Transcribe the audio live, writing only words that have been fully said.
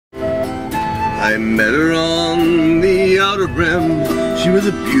I met her on the outer rim. She was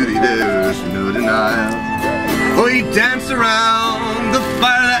a beauty, there's no denial. We danced around the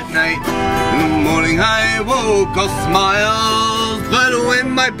fire that night. In the morning I woke all smiles. But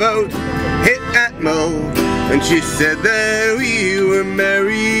when my boat hit Atmo and she said that we were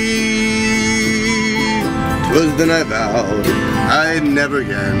married, 'twas then I vowed I'd never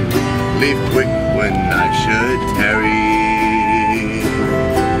again leave quick when I should tarry.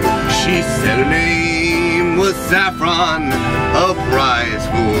 She said her name was Saphron, a prize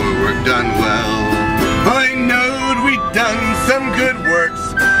for work done well. I knowed we'd done some good works,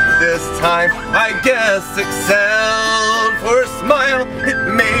 this time I guess excelled. For her smile, it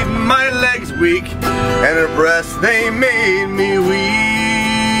made my legs weak, and her breasts, they made me wheeze.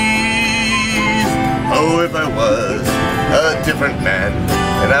 Oh, if I was a different man,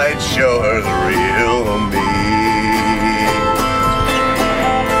 and I'd show her the real me.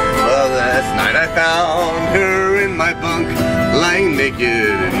 Well, last night I found her in my bunk, lying naked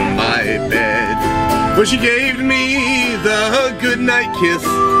in my bed. Well, she gave me the goodnight kiss,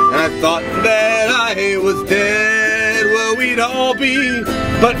 and I thought that I was dead. Well, we'd all be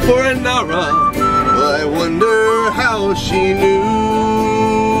but for an hour. Well, I wonder how she knew.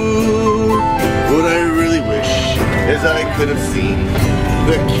 What I really wish is I could have seen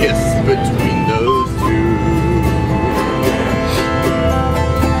the kiss between those two.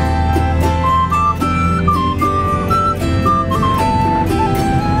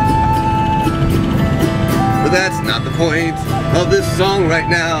 But that's not the point of this song right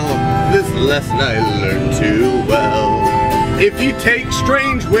now. This lesson I learned too well. If you take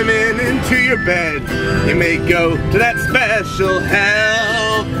strange women into your bed, you may go to that special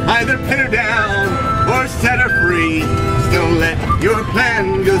hell. Either pin her down or set her free. Just don't let your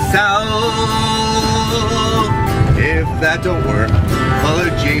plan go south. If that don't work, follow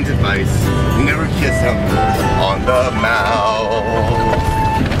Jane's advice. Never kiss him on the mouth.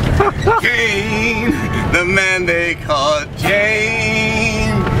 Cain, the man they called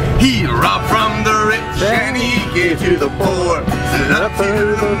Jane, he robbed from the rich and he gave to the poor. Stood up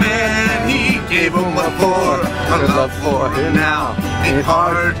to the man, he gave him what for. A love for him now ain't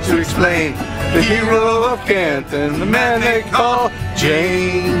hard to explain. The hero of Canton, the man they call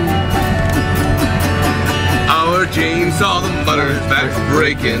Jane. Our Jane saw the mutter's backs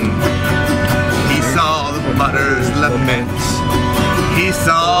breaking. He saw the mutter's lament. He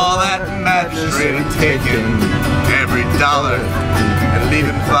saw that magistrate taking every dollar and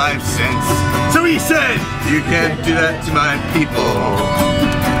leaving 5 cents. So he said, you can't do that to my people.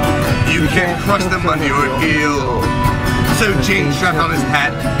 You can't crush them under your heel. So Jane strapped on his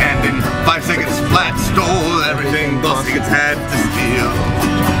hat and in 5 seconds flat stole everything Boss Higgins had to steal.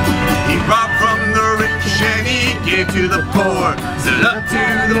 He robbed from the rich and he gave to the poor. Stood up to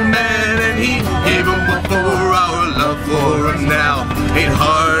the man and he gave him what for. Our love for him now ain't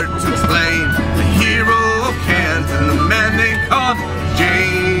hard to explain. The hero of Canton, the man they called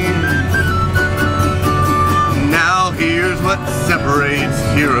Jane. Now here's what separates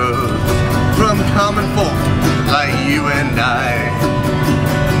heroes from common folk like you and I.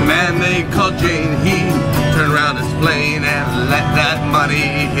 The man they called Jane, he turned around his plane and let that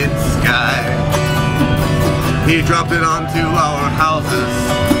money hit the sky. He dropped it onto our houses.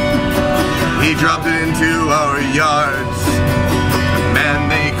 He dropped it into our yards. The man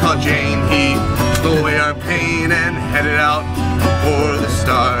they called Jane, he stole away our pain and headed out for the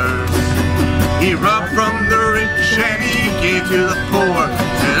stars. He robbed from the rich and he gave to the poor.